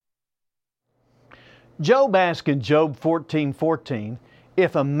Job asked in Job 14:14,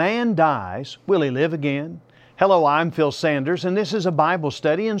 if a man dies, will he live again? Hello, I'm Phil Sanders, and this is a Bible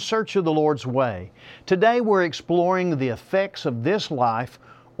study in search of the Lord's way. Today we're exploring the effects of this life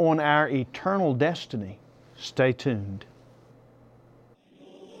on our eternal destiny. Stay tuned.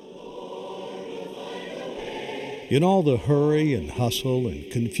 In all the hurry and hustle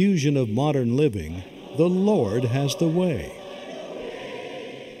and confusion of modern living, the Lord has the way.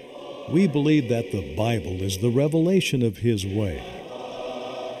 We believe that the Bible is the revelation of His way.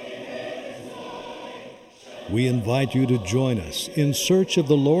 We invite you to join us in search of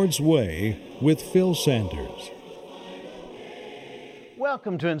the Lord's way with Phil Sanders.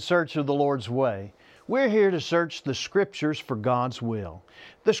 Welcome to In Search of the Lord's Way. We're here to search the Scriptures for God's will.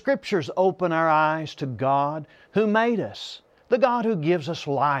 The Scriptures open our eyes to God who made us, the God who gives us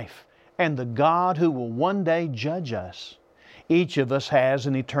life, and the God who will one day judge us. Each of us has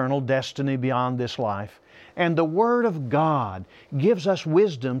an eternal destiny beyond this life, and the Word of God gives us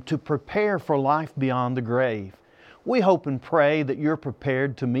wisdom to prepare for life beyond the grave. We hope and pray that you're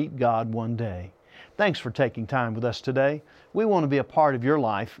prepared to meet God one day. Thanks for taking time with us today. We want to be a part of your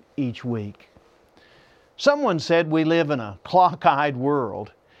life each week. Someone said we live in a clock-eyed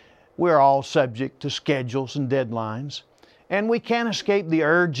world. We're all subject to schedules and deadlines, and we can't escape the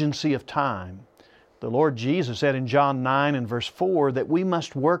urgency of time. The Lord Jesus said in John 9 and verse 4 that we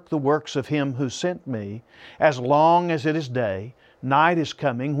must work the works of Him who sent me as long as it is day. Night is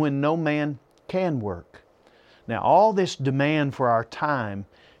coming when no man can work. Now, all this demand for our time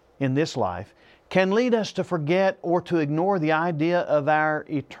in this life can lead us to forget or to ignore the idea of our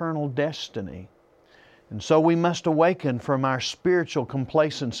eternal destiny. And so we must awaken from our spiritual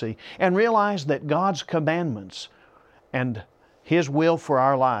complacency and realize that God's commandments and His will for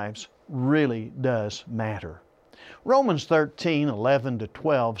our lives really does matter. Romans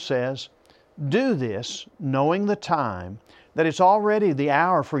 13:11-12 says, "Do this, knowing the time, that it's already the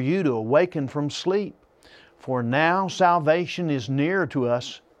hour for you to awaken from sleep. For now salvation is nearer to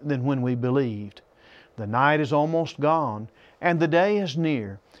us than when we believed. The night is almost gone, and the day is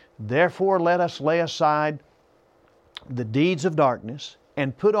near. Therefore let us lay aside the deeds of darkness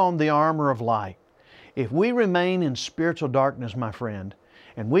and put on the armor of light." If we remain in spiritual darkness, my friend,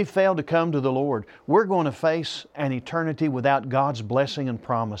 and we fail to come to the Lord, we're going to face an eternity without God's blessing and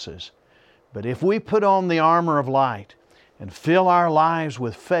promises. But if we put on the armor of light and fill our lives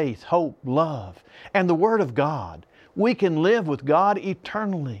with faith, hope, love, and the Word of God, we can live with God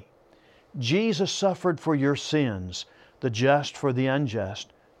eternally. Jesus suffered for your sins, the just for the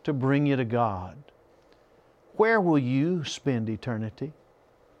unjust, to bring you to God. Where will you spend eternity?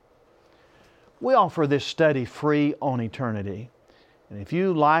 We offer this study free on eternity. And if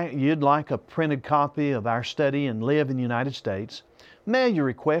you'd like a printed copy of our study and live in the United States, mail your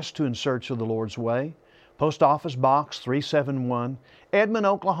request to In Search of the Lord's Way, Post Office Box 371, Edmond,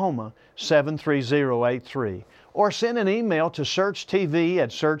 Oklahoma 73083, or send an email to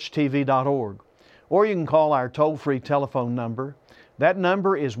searchtv@searchtv.org. Or you can call our toll-free telephone number. That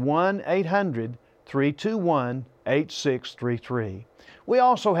number is 1-800-321-8633. We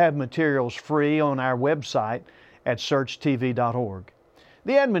also have materials free on our website at searchtv.org.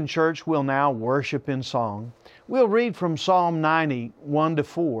 The Edmond Church will now worship in song. We'll read from Psalm 90,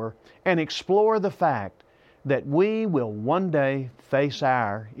 1-4, and explore the fact that we will one day face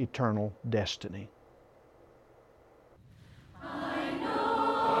our eternal destiny.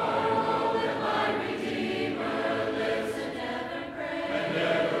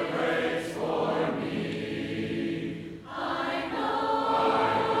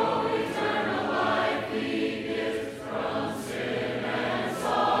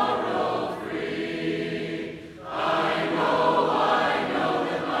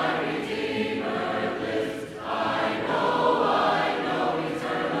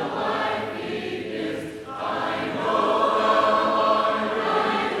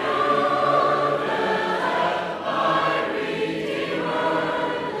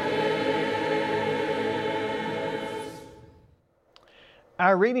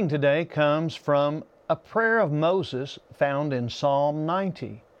 Our reading today comes from a prayer of Moses found in Psalm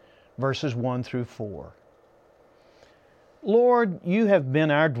 90, verses 1-4. Lord, you have been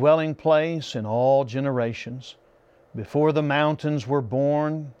our dwelling place in all generations. Before the mountains were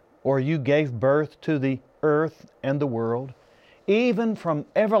born, or you gave birth to the earth and the world, even from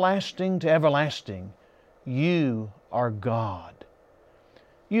everlasting to everlasting, you are God.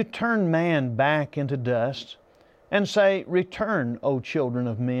 You turn man back into dust and say, "Return, O children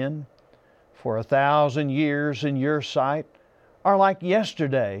of men, for 1,000 years in your sight are like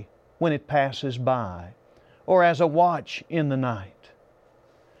yesterday when it passes by, or as a watch in the night."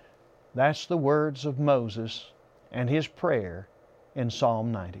 That's the words of Moses and his prayer in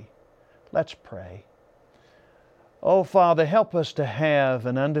Psalm 90. Let's pray. Oh, Father, help us to have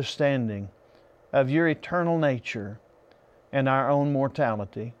an understanding of Your eternal nature and our own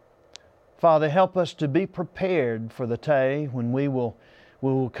mortality. Father, help us to be prepared for the day when we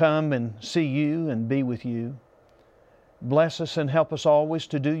will come and see You and be with You. Bless us and help us always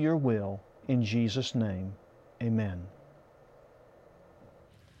to do Your will. In Jesus' name, amen.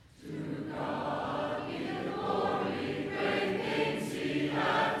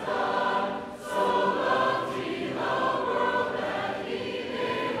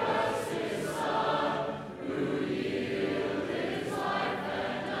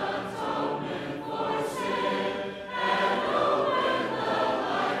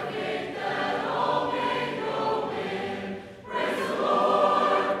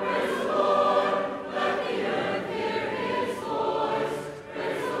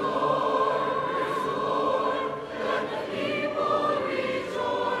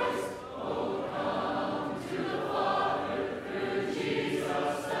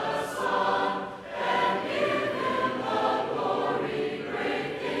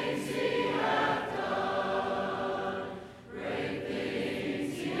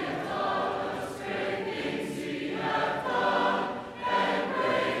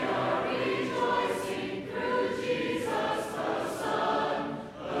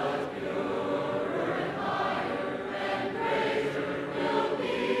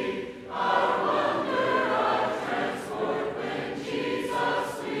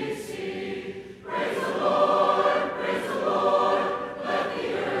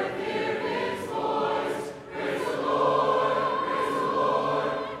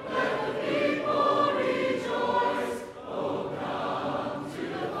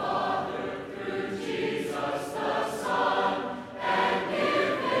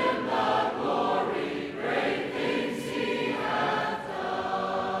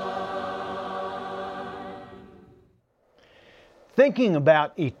 Thinking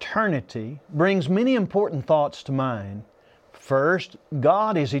about eternity brings many important thoughts to mind. First,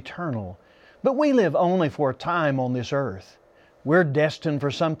 God is eternal, but we live only for a time on this earth. We're destined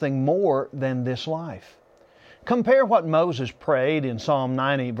for something more than this life. Compare what Moses prayed in Psalm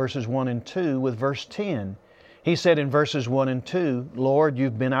 90 verses 1 and 2 with verse 10. He said in verses 1 and 2, Lord,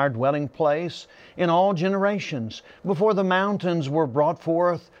 You've been our dwelling place in all generations, before the mountains were brought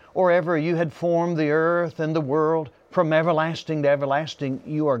forth, or ever You had formed the earth and the world. From everlasting to everlasting,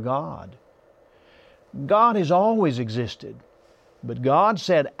 You are God. God has always existed, but God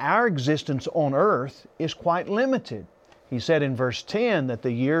said our existence on earth is quite limited. He said in verse 10 that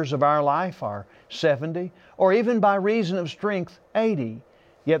the years of our life are 70, or even by reason of strength 80.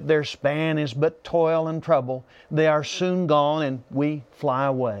 Yet their span is but toil and trouble. They are soon gone and we fly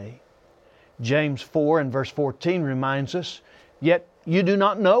away. James 4 and verse 14 reminds us, Yet you do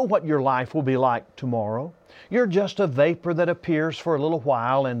not know what your life will be like tomorrow. You're just a vapor that appears for a little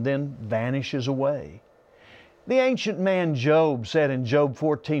while and then vanishes away. The ancient man Job said in Job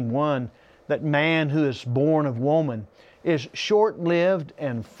 14:1 that man who is born of woman is short-lived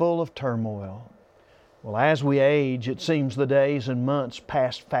and full of turmoil. Well, as we age, it seems the days and months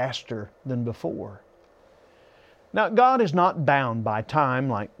pass faster than before. Now, God is not bound by time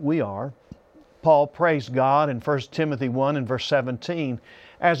like we are. Paul praised God in 1 Timothy 1 and verse 17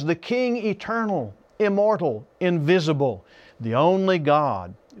 as the King eternal, immortal, invisible, the only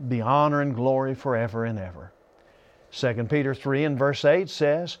God, be honor and glory forever and ever. 2 Peter 3 and verse 8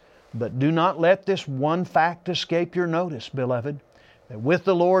 says, But do not let this one fact escape your notice, beloved, that with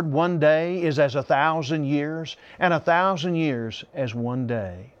the Lord one day is as 1,000 years, and 1,000 years as one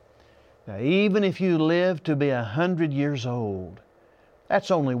day. Now, even if you live to be 100 years old,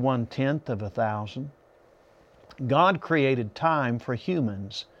 that's only 1/10 of 1,000. God created time for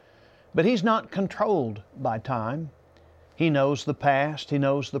humans, but He's not controlled by time. He knows the past, He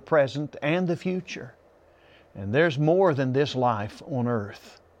knows the present, and the future. And there's more than this life on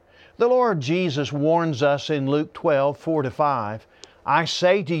earth. The Lord Jesus warns us in Luke 12:4-5, I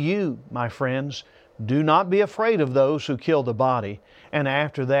say to you, my friends, do not be afraid of those who kill the body, and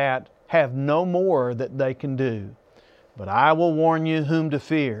after that have no more that they can do. But I will warn you whom to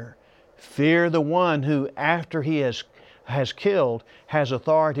fear. Fear the one who, after he has killed, has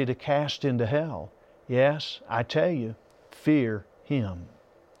authority to cast into hell. Yes, I tell you, fear him.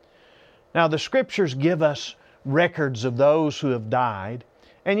 Now, the Scriptures give us records of those who have died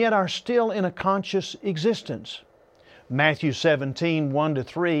and yet are still in a conscious existence. Matthew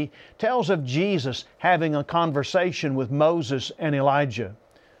 17:1-3 tells of Jesus having a conversation with Moses and Elijah,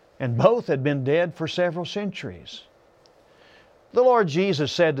 and both had been dead for several centuries. The Lord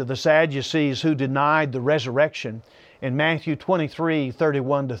Jesus said to the Sadducees who denied the resurrection in Matthew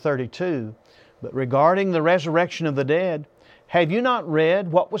 23:31-32, "But regarding the resurrection of the dead, have you not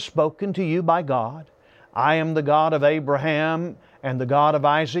read what was spoken to you by God? I am the God of Abraham and the God of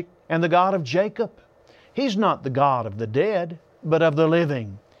Isaac and the God of Jacob." He's not the God of the dead, but of the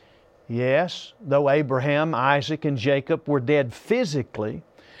living. Yes, though Abraham, Isaac, and Jacob were dead physically,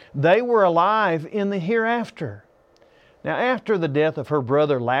 they were alive in the hereafter. Now, after the death of her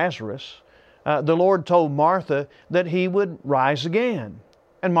brother Lazarus, the Lord told Martha that He would rise again.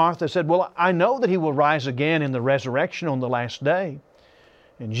 And Martha said, "Well, I know that He will rise again in the resurrection on the last day."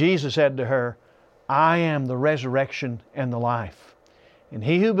 And Jesus said to her, "I am the resurrection and the life. And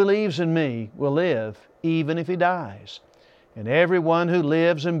he who believes in me will live even if he dies. And everyone who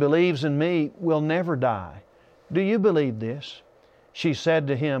lives and believes in me will never die. Do you believe this?" She said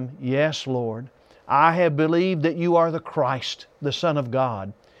to Him, "Yes, Lord. I have believed that you are the Christ, the Son of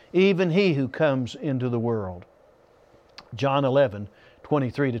God, even He who comes into the world." John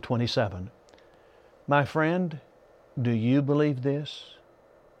 11:23-27. My friend, do you believe this?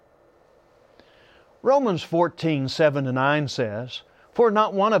 Romans 14:7-9 says, "For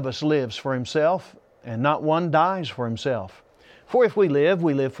not one of us lives for himself, and not one dies for himself. For if we live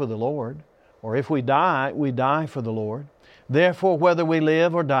for the Lord, or if we die for the Lord. Therefore, whether we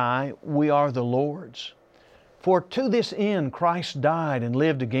live or die, we are the Lord's. For to this end Christ died and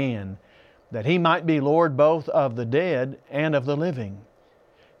lived again, that He might be Lord both of the dead and of the living."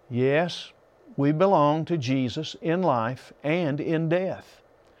 Yes, we belong to Jesus in life and in death.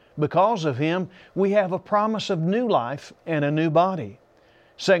 Because of Him, we have a promise of new life and a new body.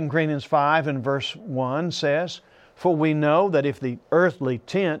 2 Corinthians 5 and verse 1 says, "For we know that if the earthly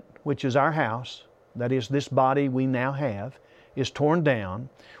tent, which is our house," that is, this body we now have, "is torn down,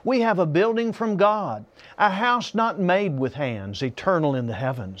 we have a building from God, a house not made with hands, eternal in the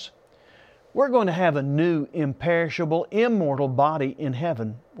heavens." We're going to have a new, imperishable, immortal body in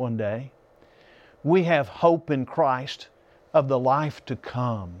heaven one day. We have hope in Christ of the life to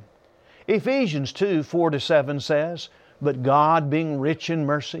come. Ephesians 2:4-7 says, "But God, being rich in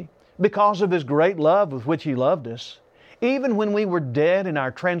mercy, because of His great love with which He loved us, even when we were dead in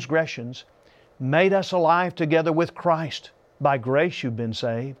our transgressions, made us alive together with Christ. By grace you've been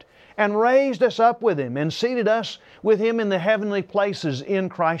saved, and raised us up with Him, and seated us with Him in the heavenly places in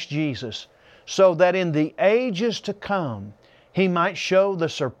Christ Jesus, so that in the ages to come He might show the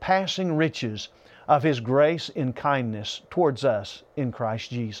surpassing riches of His grace in kindness towards us in Christ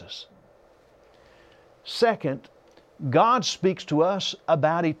Jesus." Second, God speaks to us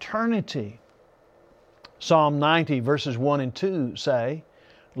about eternity. Psalm 90 verses 1 and 2 say,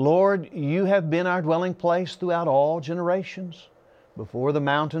 "Lord, you have been our dwelling place throughout all generations. Before the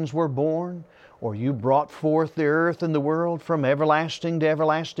mountains were born, or you brought forth the earth and the world, from everlasting to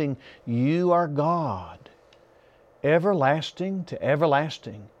everlasting, you are God." Everlasting to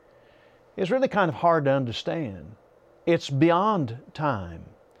everlasting is really kind of hard to understand. It's beyond time.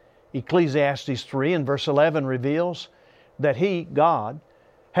 Ecclesiastes 3 and verse 11 reveals that He, God,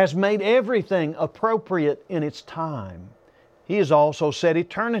 has made everything appropriate in its time. He has also set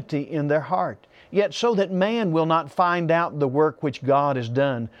eternity in their heart, yet so that man will not find out the work which God has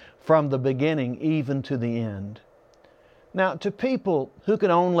done from the beginning even to the end. Now, to people who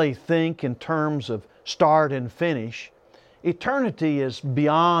can only think in terms of start and finish, eternity is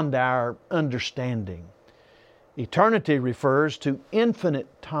beyond our understanding. Eternity refers to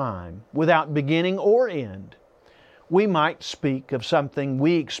infinite time without beginning or end. We might speak of something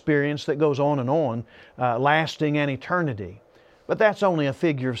we experience that goes on and on, lasting an eternity, but that's only a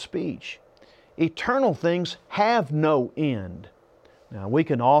figure of speech. Eternal things have no end. Now, we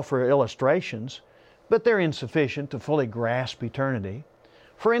can offer illustrations, but they're insufficient to fully grasp eternity.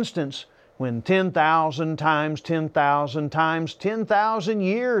 For instance, when 10,000 times 10,000 times 10,000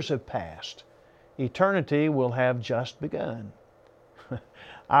 years have passed, eternity will have just begun.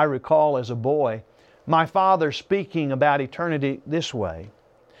 I recall as a boy my father speaking about eternity this way.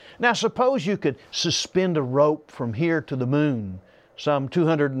 Now, suppose you could suspend a rope from here to the moon, some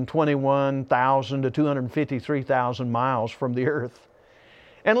 221,000 to 253,000 miles from the earth.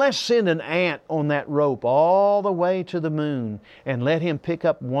 And let's send an ant on that rope all the way to the moon and let him pick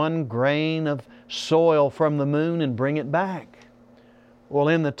up one grain of soil from the moon and bring it back. Well,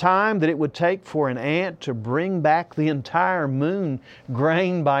 in the time that it would take for an ant to bring back the entire moon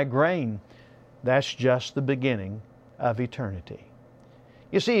grain by grain, that's just the beginning of eternity.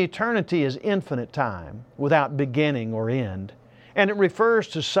 You see, eternity is infinite time without beginning or end, and it refers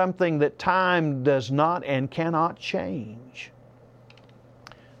to something that time does not and cannot change.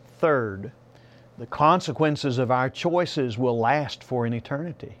 Third, The consequences of our choices will last for an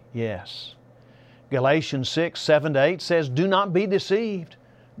eternity. Yes. Galatians 6:7-8 says, "Do not be deceived.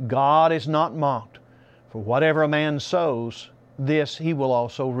 God is not mocked. For whatever a man sows, this he will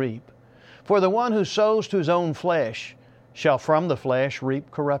also reap. For the one who sows to his own flesh shall from the flesh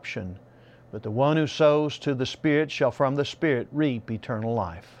reap corruption. But the one who sows to the Spirit shall from the Spirit reap eternal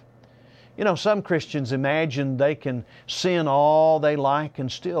life." You know, some Christians imagine they can sin all they like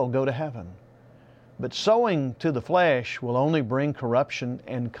and still go to heaven. But sowing to the flesh will only bring corruption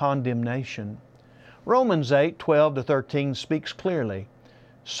and condemnation. Romans 8:12-13 speaks clearly.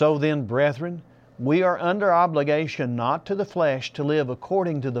 "So then, brethren, we are under obligation not to the flesh to live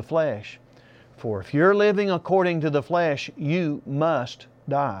according to the flesh. For if you're living according to the flesh, you must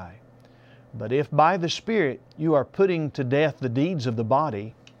die. But if by the Spirit you are putting to death the deeds of the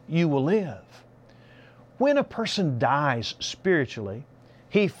body, you will live." When a person dies spiritually,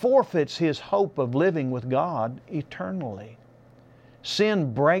 he forfeits his hope of living with God eternally.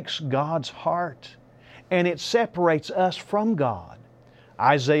 Sin breaks God's heart, and it separates us from God.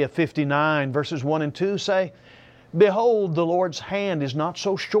 Isaiah 59 verses 1 and 2 say, "Behold, the Lord's hand is not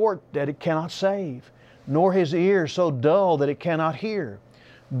so short that it cannot save, nor His ear so dull that it cannot hear.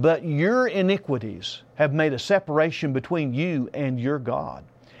 But your iniquities have made a separation between you and your God,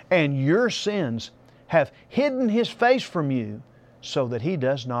 and your sins have hidden His face from you so that He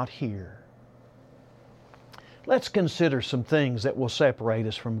does not hear." Let's consider some things that will separate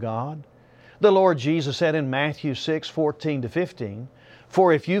us from God. The Lord Jesus said in Matthew 6:14-15,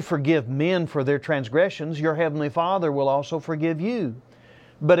 "For if you forgive men for their transgressions, your heavenly Father will also forgive you.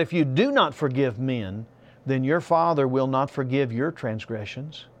 But if you do not forgive men, then your Father will not forgive your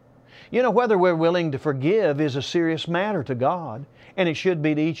transgressions." You know, whether we're willing to forgive is a serious matter to God, and it should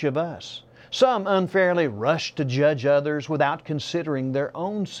be to each of us. Some unfairly rush to judge others without considering their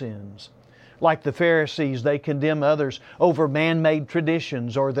own sins. Like the Pharisees, they condemn others over man-made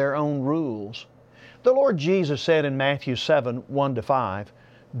traditions or their own rules. The Lord Jesus said in Matthew 7:1-5,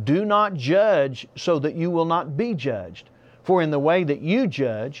 "Do not judge so that you will not be judged. For in the way that you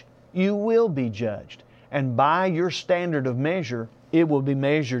judge, you will be judged. And by your standard of measure, it will be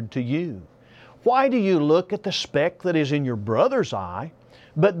measured to you. Why do you look at the speck that is in your brother's eye,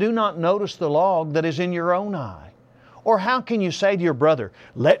 but do not notice the log that is in your own eye? Or how can you say to your brother,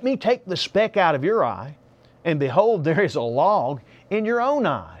 'Let me take the speck out of your eye,' and behold, there is a log in your own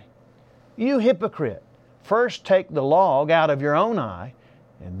eye? You hypocrite, first take the log out of your own eye,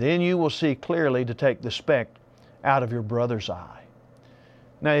 and then you will see clearly to take the speck out of your brother's eye."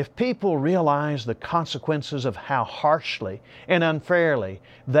 Now, if people realize the consequences of how harshly and unfairly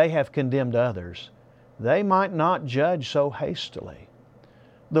they have condemned others, they might not judge so hastily.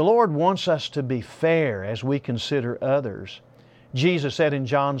 The Lord wants us to be fair as we consider others. Jesus said in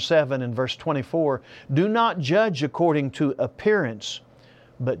John 7:24, "Do not judge according to appearance,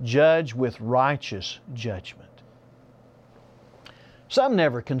 but judge with righteous judgment." Some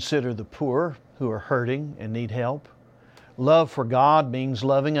never consider the poor who are hurting and need help. Love for God means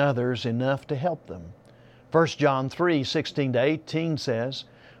loving others enough to help them. 1 John 3:16-18 says,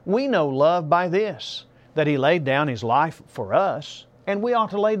 "We know love by this, that He laid down His life for us, and we ought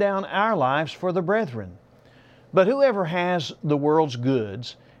to lay down our lives for the brethren. But whoever has the world's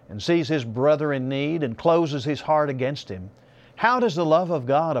goods and sees his brother in need and closes his heart against him, how does the love of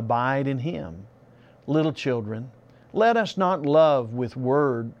God abide in him? Little children, let us not love with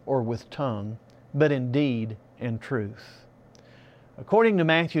word or with tongue, but in deed and truth." According to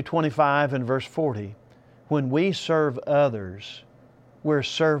Matthew 25:40, when we serve others, we're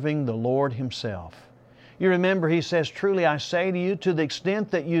serving the Lord Himself. You remember He says, "Truly I say to you, to the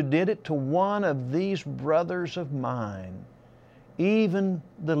extent that you did it to one of these brothers of mine, even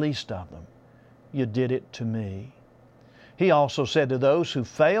the least of them, you did it to me." He also said to those who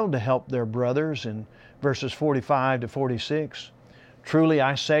failed to help their brothers in verses 45-46, "Truly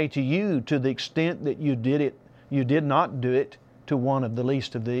I say to you, to the extent that you did not do it to one of the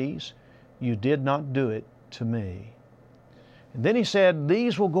least of these, you did not do it to me." And then He said,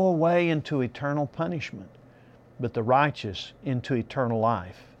 "These will go away into eternal punishment, but the righteous into eternal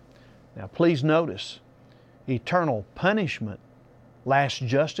life." Now please notice, eternal punishment lasts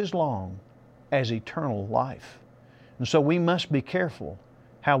just as long as eternal life. And so we must be careful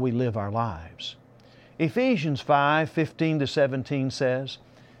how we live our lives. Ephesians 5:15-17 says,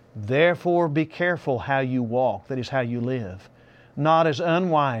 "Therefore be careful how you walk," that is, how you live, "not as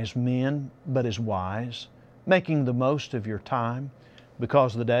unwise men, but as wise, making the most of your time,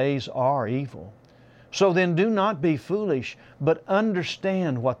 because the days are evil. So then do not be foolish, but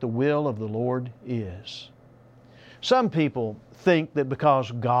understand what the will of the Lord is." Some people think that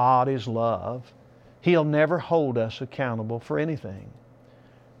because God is love, He'll never hold us accountable for anything.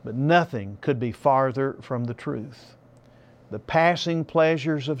 But nothing could be farther from the truth. The passing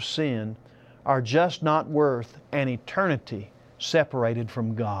pleasures of sin are just not worth an eternity separated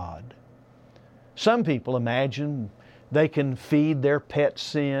from God. Some people imagine they can feed their pet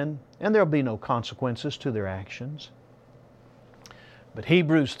sin and there'll be no consequences to their actions. But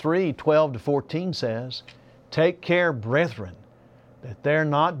Hebrews 3:12-14 says, "Take care, brethren, that there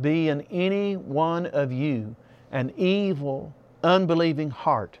not be in any one of you an evil, unbelieving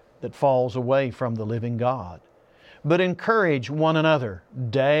heart that falls away from the living God. But encourage one another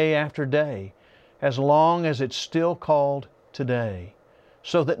day after day, as long as it's still called today,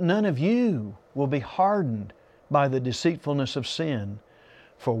 so that none of you will be hardened by the deceitfulness of sin.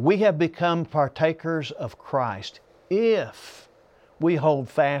 For we have become partakers of Christ, if we hold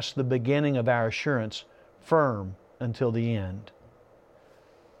fast the beginning of our assurance firm until the end."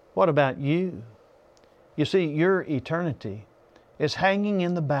 What about you? You see, your eternity is hanging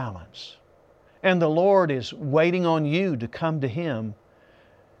in the balance, and the Lord is waiting on you to come to Him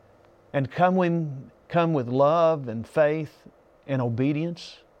and come with love and faith and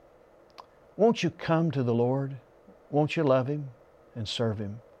obedience. Won't you come to the Lord? Won't you love Him and serve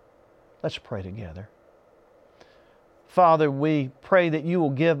Him? Let's pray together. Father, we pray that You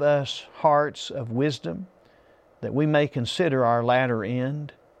will give us hearts of wisdom, that we may consider our latter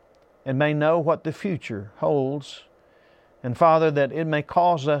end and may know what the future holds. And Father, that it may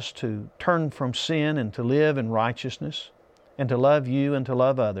cause us to turn from sin and to live in righteousness and to love You and to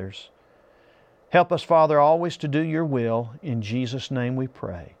love others. Help us, Father, always to do Your will. In Jesus' name we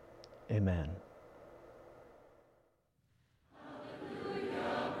pray. Amen.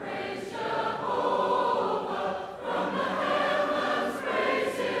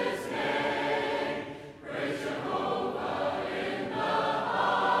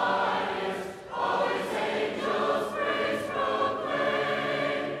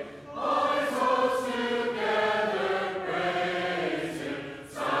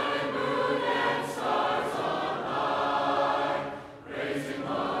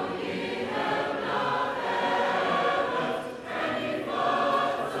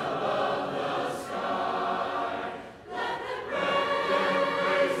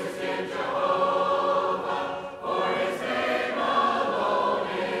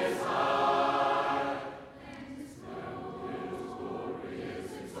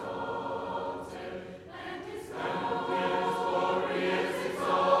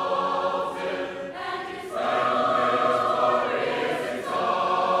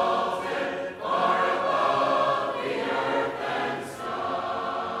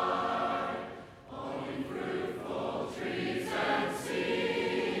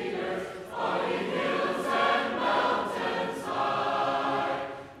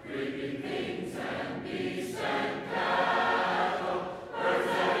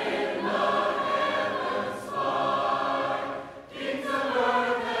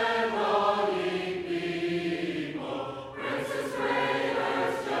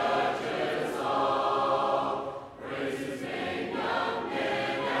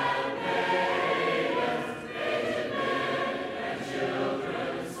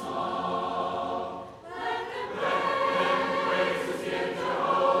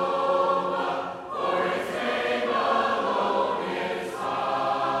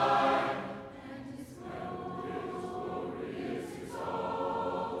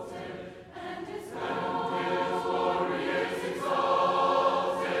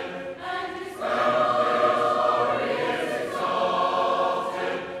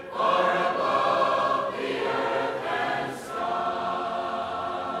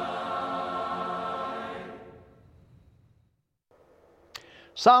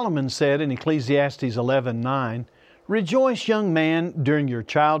 Solomon said in Ecclesiastes 11:9, "Rejoice, young man, during your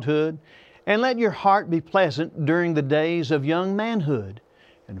childhood, and let your heart be pleasant during the days of young manhood,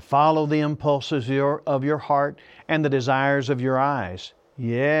 and follow the impulses of your heart and the desires of your eyes.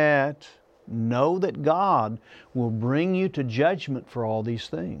 Yet know that God will bring you to judgment for all these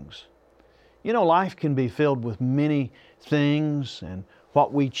things." You know, life can be filled with many things, and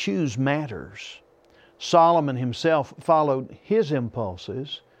what we choose matters. Solomon himself followed his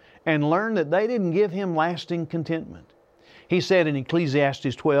impulses and learned that they didn't give him lasting contentment. He said in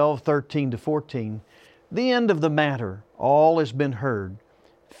Ecclesiastes 12:13-14, "The end of the matter, all has been heard.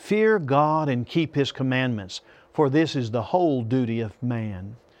 Fear God and keep His commandments, for this is the whole duty of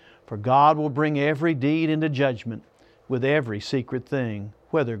man. For God will bring every deed into judgment with every secret thing,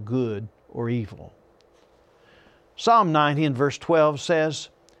 whether good or evil." Psalm 90 and verse 12 says,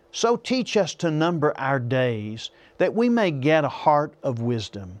 "So teach us to number our days, that we may get a heart of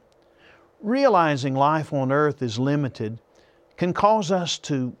wisdom. Realizing life on earth is limited can cause us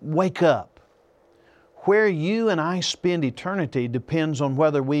to wake up. Where you and I spend eternity depends on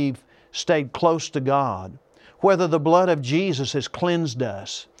whether we've stayed close to God, whether the blood of Jesus has cleansed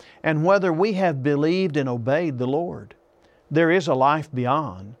us, and whether we have believed and obeyed the Lord. There is a life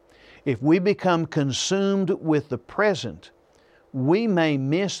beyond. If we become consumed with the present, we may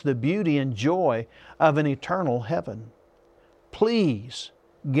miss the beauty and joy of an eternal heaven. Please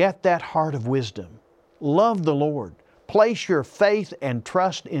get that heart of wisdom. Love the Lord. Place your faith and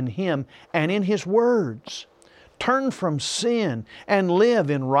trust in Him and in His words. Turn from sin and live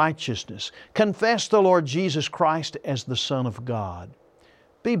in righteousness. Confess the Lord Jesus Christ as the Son of God.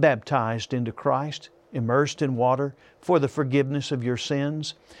 Be baptized into Christ, immersed in water for the forgiveness of your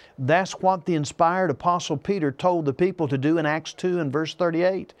sins. That's what the inspired Apostle Peter told the people to do in Acts 2 and verse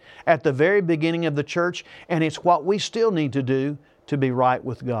 38 at the very beginning of the church, and it's what we still need to do to be right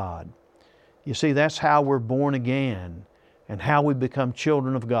with God. You see, that's how we're born again and how we become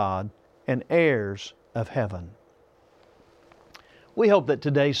children of God and heirs of heaven. We hope that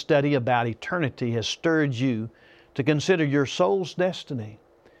today's study about eternity has stirred you to consider your soul's destiny.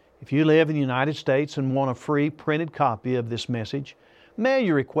 If you live in the United States and want a free printed copy of this message, mail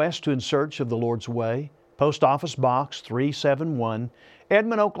your request to In Search of the Lord's Way, Post Office Box 371,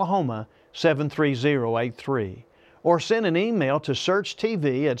 Edmond, Oklahoma 73083, or send an email to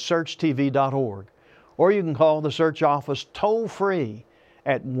searchtv@searchtv.org, or you can call the Search office toll-free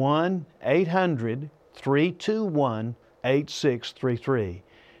at 1-800-321-8633.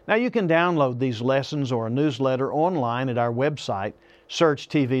 Now you can download these lessons or a newsletter online at our website,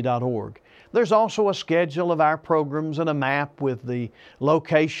 searchtv.org. There's also a schedule of our programs and a map with the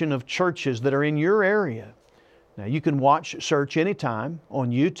location of churches that are in your area. Now you can watch Search anytime on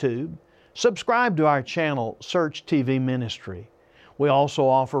YouTube. Subscribe to our channel, Search TV Ministry. We also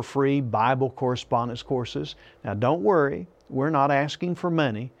offer free Bible correspondence courses. Now don't worry, we're not asking for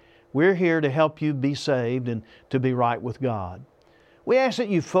money. We're here to help you be saved and to be right with God. We ask that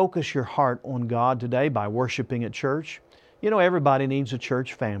you focus your heart on God today by worshiping at church. You know, everybody needs a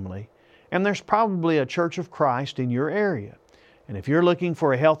church family, and there's probably a Church of Christ in your area. And if you're looking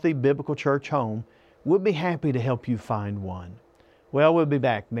for a healthy biblical church home, we'll be happy to help you find one. Well, we'll be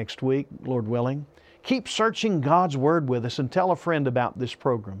back next week, Lord willing. Keep searching God's Word with us and tell a friend about this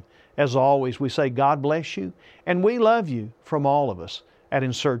program. As always, we say God bless you, and we love you from all of us at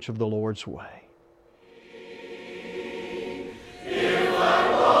In Search of the Lord's Way.